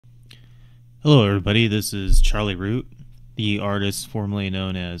Hello, everybody. This is Charlie Root, the artist formerly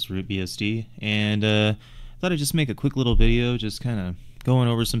known as Root BSD, and thought I'd just make a quick little video, just kind of going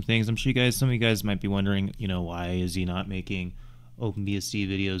over some things. I'm sure some of you guys might be wondering, why is he not making OpenBSD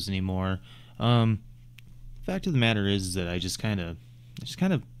videos anymore? Fact of the matter is that I just kind of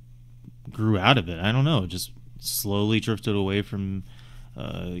grew out of it. I don't know, just slowly drifted away from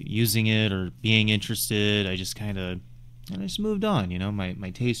using it or being interested. I just moved on.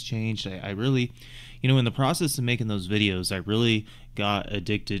 My taste changed. I really, in the process of making those videos, I really got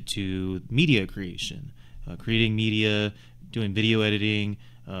addicted to media creation, creating media, doing video editing,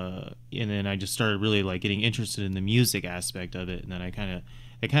 and then I just started really like getting interested in the music aspect of it. And then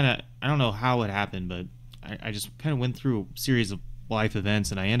I don't know how it happened, but I just kind of went through a series of life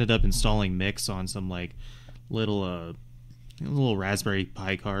events, and I ended up installing Mix on some like little little Raspberry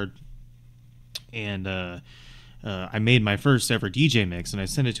Pi card, and I made my first ever DJ mix, and I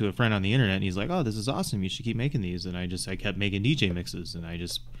sent it to a friend on the internet, and he's like, "Oh, this is awesome! You should keep making these." And I kept making DJ mixes, and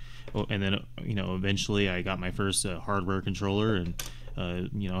and then eventually I got my first hardware controller, and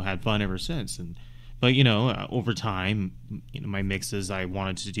had fun ever since. But over time, my mixes, I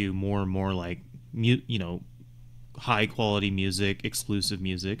wanted to do more and more like high quality music, exclusive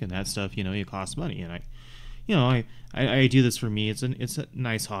music, and that stuff. It costs money, and I do this for me. It's a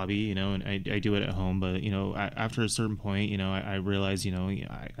nice hobby, and I do it at home. But after a certain point, I realize,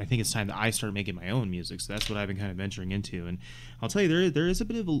 I think it's time that I start making my own music. So that's what I've been kind of venturing into. And I'll tell you, there is a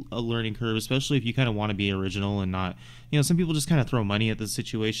bit of a learning curve, especially if you kind of want to be original and not, some people just kind of throw money at the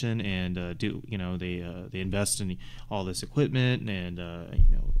situation and they invest in all this equipment and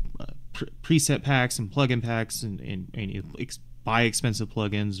preset packs and plugin packs and buy expensive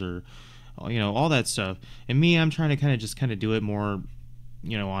plugins or all that stuff. And me, I'm trying to kind of do it more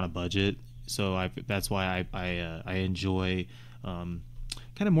on a budget. So that's why I enjoy kind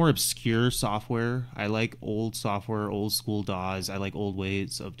of more obscure software. I like old software, old school DAWs. I like old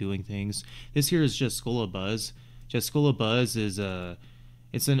ways of doing things. This here is Jescola Buzz. Jescola Buzz is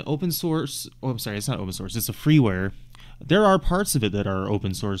it's an open source. Oh, I'm sorry, it's not open source. It's a freeware. There are parts of it that are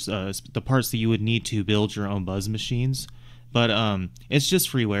open source, the parts that you would need to build your own Buzz machines. But it's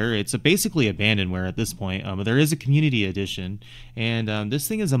just freeware. It's basically abandonware at this point. But there is a community edition, and this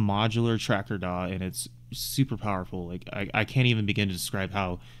thing is a modular tracker DAW, and it's super powerful. Like I can't even begin to describe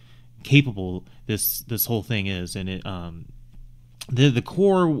how capable this whole thing is. And the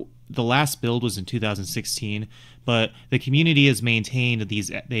core, the last build was in 2016, but the community has maintained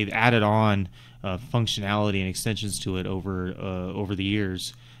these. They've added on functionality and extensions to it over the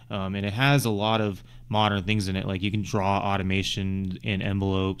years. And it has a lot of modern things in it, like you can draw automation in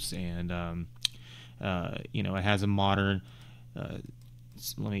envelopes, and it has a modern.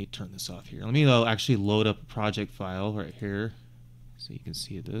 Let me turn this off here. Let me actually load up a project file right here, so you can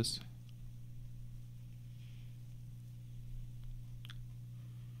see this.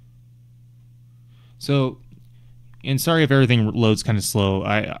 So, and sorry if everything loads kind of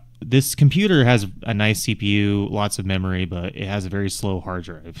slow. This computer has a nice CPU, lots of memory, but it has a very slow hard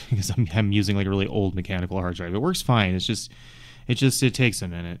drive because I'm using like a really old mechanical hard drive. It works fine. It takes a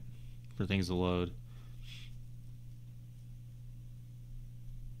minute for things to load.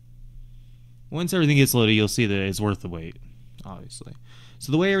 Once everything gets loaded, you'll see that it's worth the wait, obviously.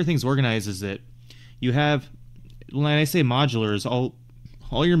 So the way everything's organized is that you have, when I say modular, is all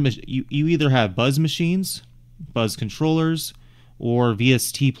you either have Buzz machines, Buzz controllers, or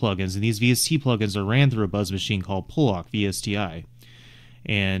VST plugins, and these VST plugins are ran through a Buzz machine called Polock VSTi.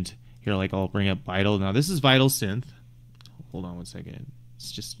 And here, like, I'll bring up Vital. Now this is Vital Synth. Hold on one second.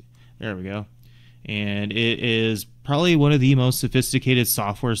 It's just, there we go. And it is probably one of the most sophisticated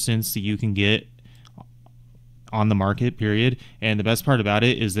software synths that you can get on the market, period. And the best part about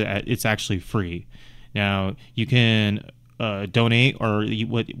it is that it's actually free. Now you can donate, or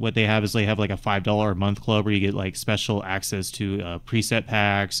what they have is they have like a $5 a month club where you get like special access to preset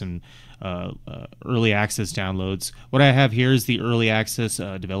packs and early access downloads. What I have here is the early access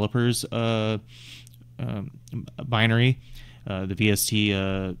developers binary. The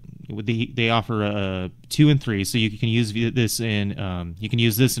VST they offer 2 and 3, so you can use this in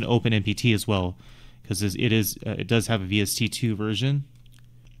OpenMPT as well, because it does have a VST2 version.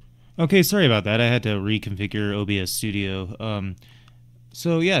 Okay, sorry about that. I had to reconfigure OBS Studio.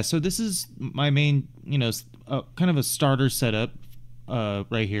 So this is my main, kind of a starter setup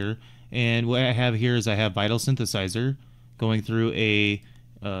right here. And what I have here is I have Vital Synthesizer going through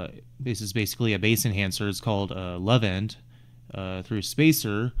this is basically a bass enhancer. It's called Love End through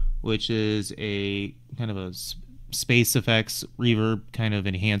Spacer, which is a kind of a space effects reverb kind of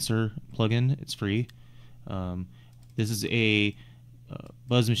enhancer plugin. It's free. This is a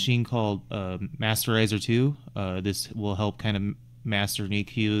Buzz machine called Masterizer 2. This will help kind of master and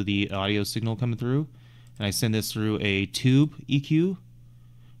EQ the audio signal coming through. And I send this through a tube EQ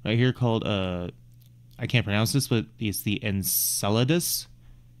right here called, I can't pronounce this, but it's the Enceladus.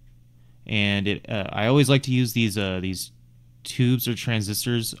 And I always like to use these tubes or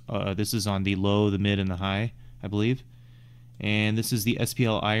transistors. This is on the low, the mid, and the high, I believe. And this is the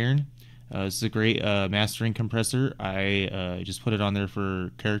SPL Iron. This is a great mastering compressor. I just put it on there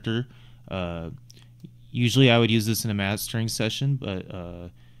for character. Usually I would use this in a mastering session,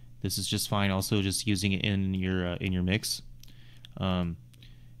 but this is just fine. Also, just using it in your mix.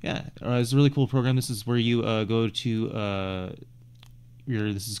 Yeah, it's a really cool program. This is where you go to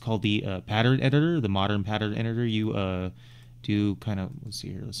this is called the pattern editor, the modern pattern editor. You do kind of, let's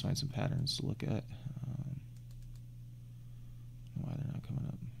see here. Let's find some patterns to look at. Why they're not coming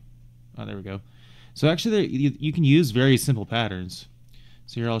up? Oh, there we go. So actually, you can use very simple patterns.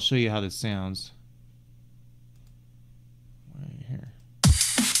 So here, I'll show you how this sounds. Right here.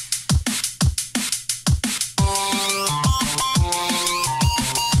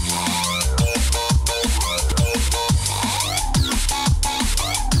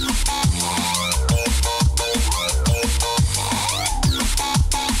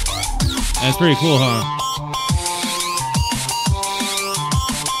 That's pretty cool, huh?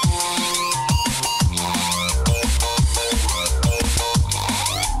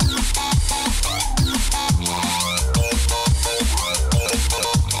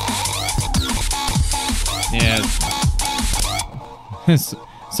 Yeah.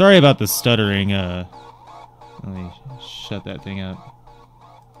 Sorry about the stuttering. Let me shut that thing up.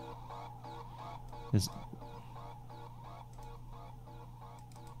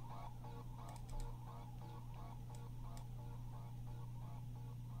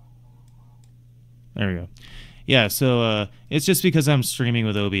 There we go. Yeah, so it's just because I'm streaming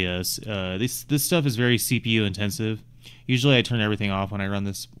with OBS. This stuff is very CPU intensive. Usually I turn everything off when I run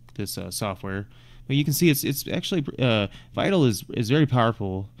this software. But you can see it's actually Vital is very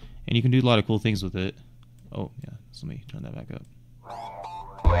powerful, and you can do a lot of cool things with it. Oh yeah, so let me turn that back up.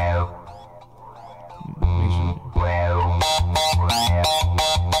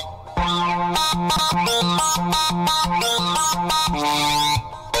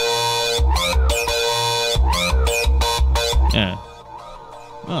 Yeah.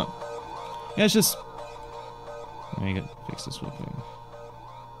 Oh. Yeah, it's just. Let me fix this real quick.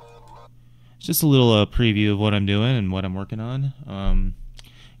 It's just a little preview of what I'm doing and what I'm working on.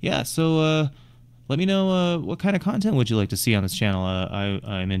 Yeah, so let me know what kind of content would you like to see on this channel.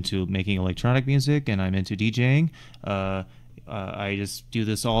 I'm into making electronic music, and I'm into DJing. I just do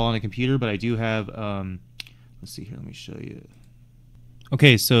this all on a computer, but I do have, let's see here, let me show you.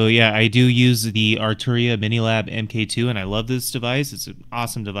 Okay, so yeah, I do use the Arturia Minilab MK2, and I love this device. It's an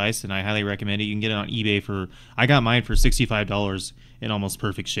awesome device, and I highly recommend it. You can get it on eBay I got mine for $65 in almost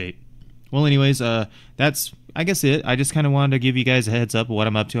perfect shape. Well, anyways, that's, I guess, it. I just kind of wanted to give you guys a heads up of what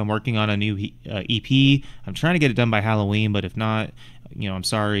I'm up to. I'm working on a new EP. I'm trying to get it done by Halloween, but if not, I'm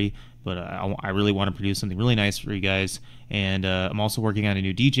sorry. But I really want to produce something really nice for you guys. And I'm also working on a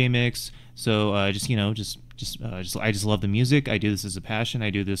new DJ mix. So I just love the music. I do this as a passion.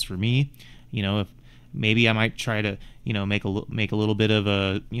 I do this for me. If maybe I might try to make a little bit of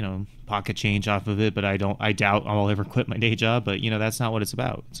a pocket change off of it, but I doubt I'll ever quit my day job. But that's not what it's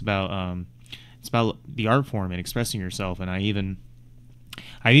about. It's about the art form and expressing yourself. And I've even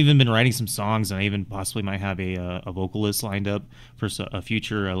been writing some songs, and I even possibly might have a vocalist lined up for a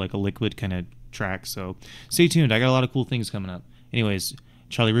future like a liquid kind of track. So stay tuned. I got a lot of cool things coming up. Anyways,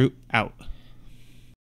 Charlie Root out.